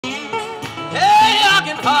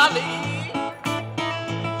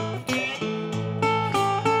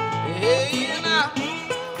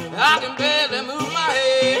can barely move my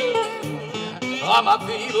head. All my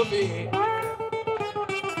feet feet.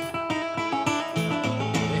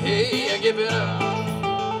 Hey, give it up.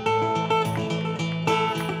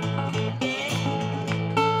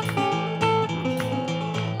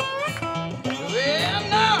 Well,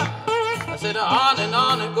 now I said on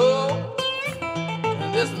and go,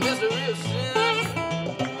 and this mystery of sin.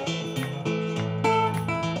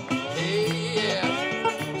 Hey,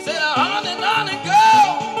 yeah, said on and go,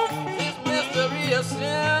 this mystery of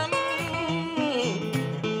sin.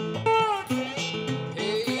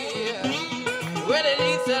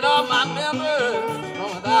 Said all my members from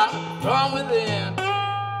without, from within.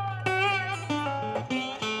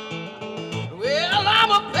 Well,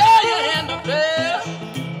 I'm a failure in the flesh.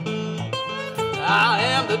 I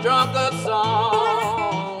am the drunkard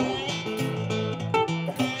song.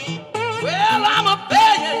 Well, I'm a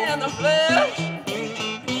failure in the flesh.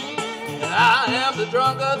 I am the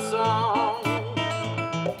drunkard song.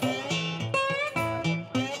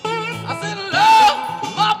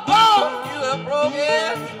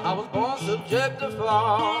 I was born subject to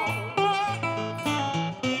fall.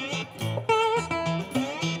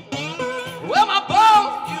 Well, my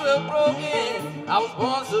bones you have broken. I was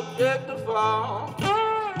born subject to fall.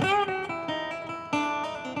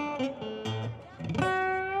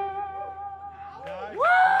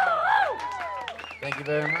 Thank you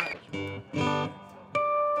very much.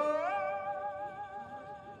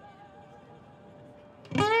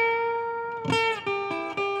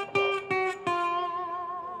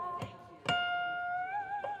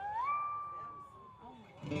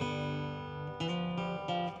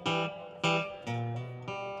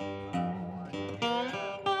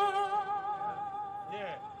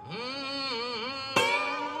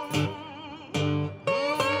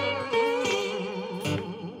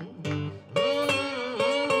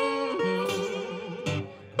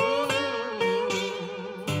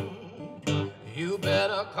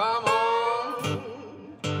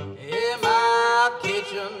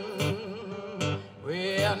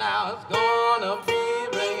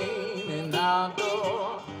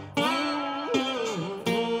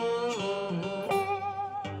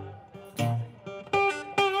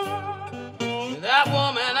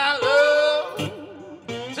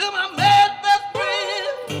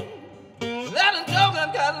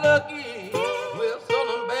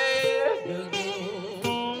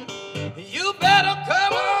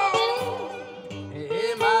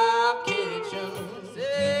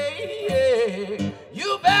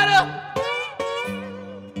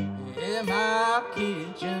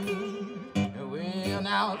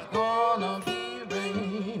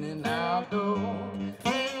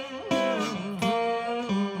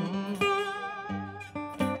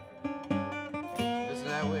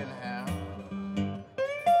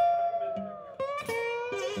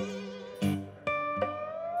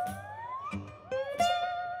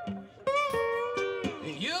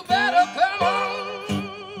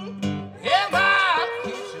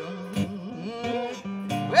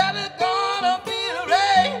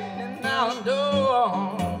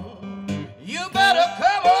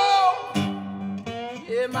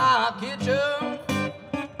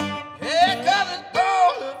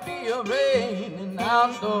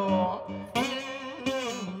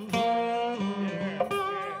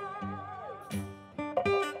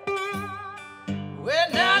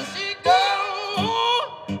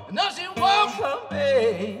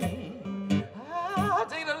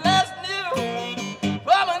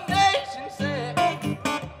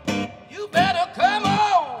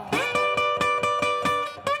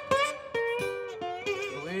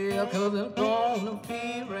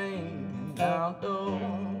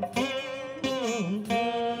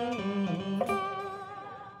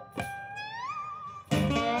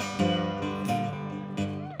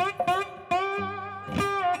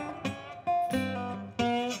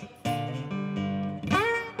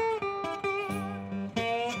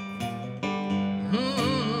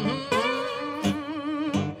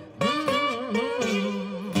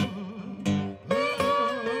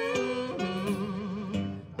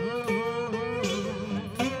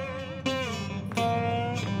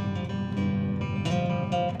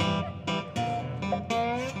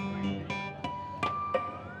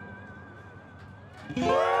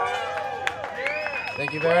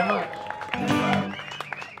 Thank you very much.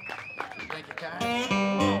 Thank you, Karen.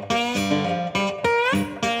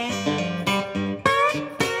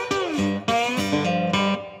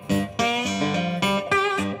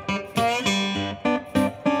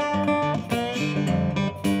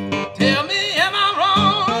 Tell me, am I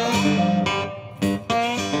wrong?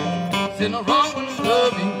 Is it no wrong with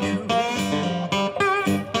loving you?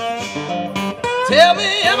 Tell me,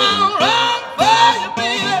 am I wrong for you,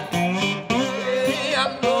 baby? Hey, I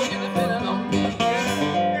know you're depending on me.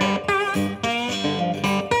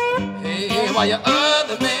 Hey, while your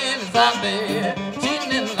other man is out there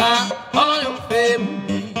cheating and lying on your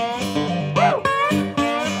family.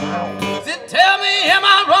 Say, tell me, am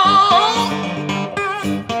I wrong?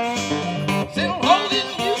 Still holding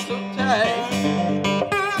you so tight.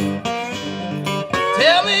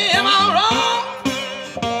 Tell me, am I wrong?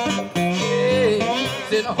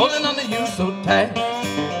 Holding on to you so tight.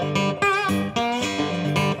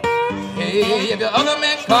 Hey, if your other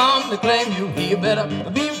man comes to claim you, he better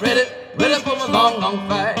be ready for a long, long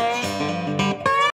fight.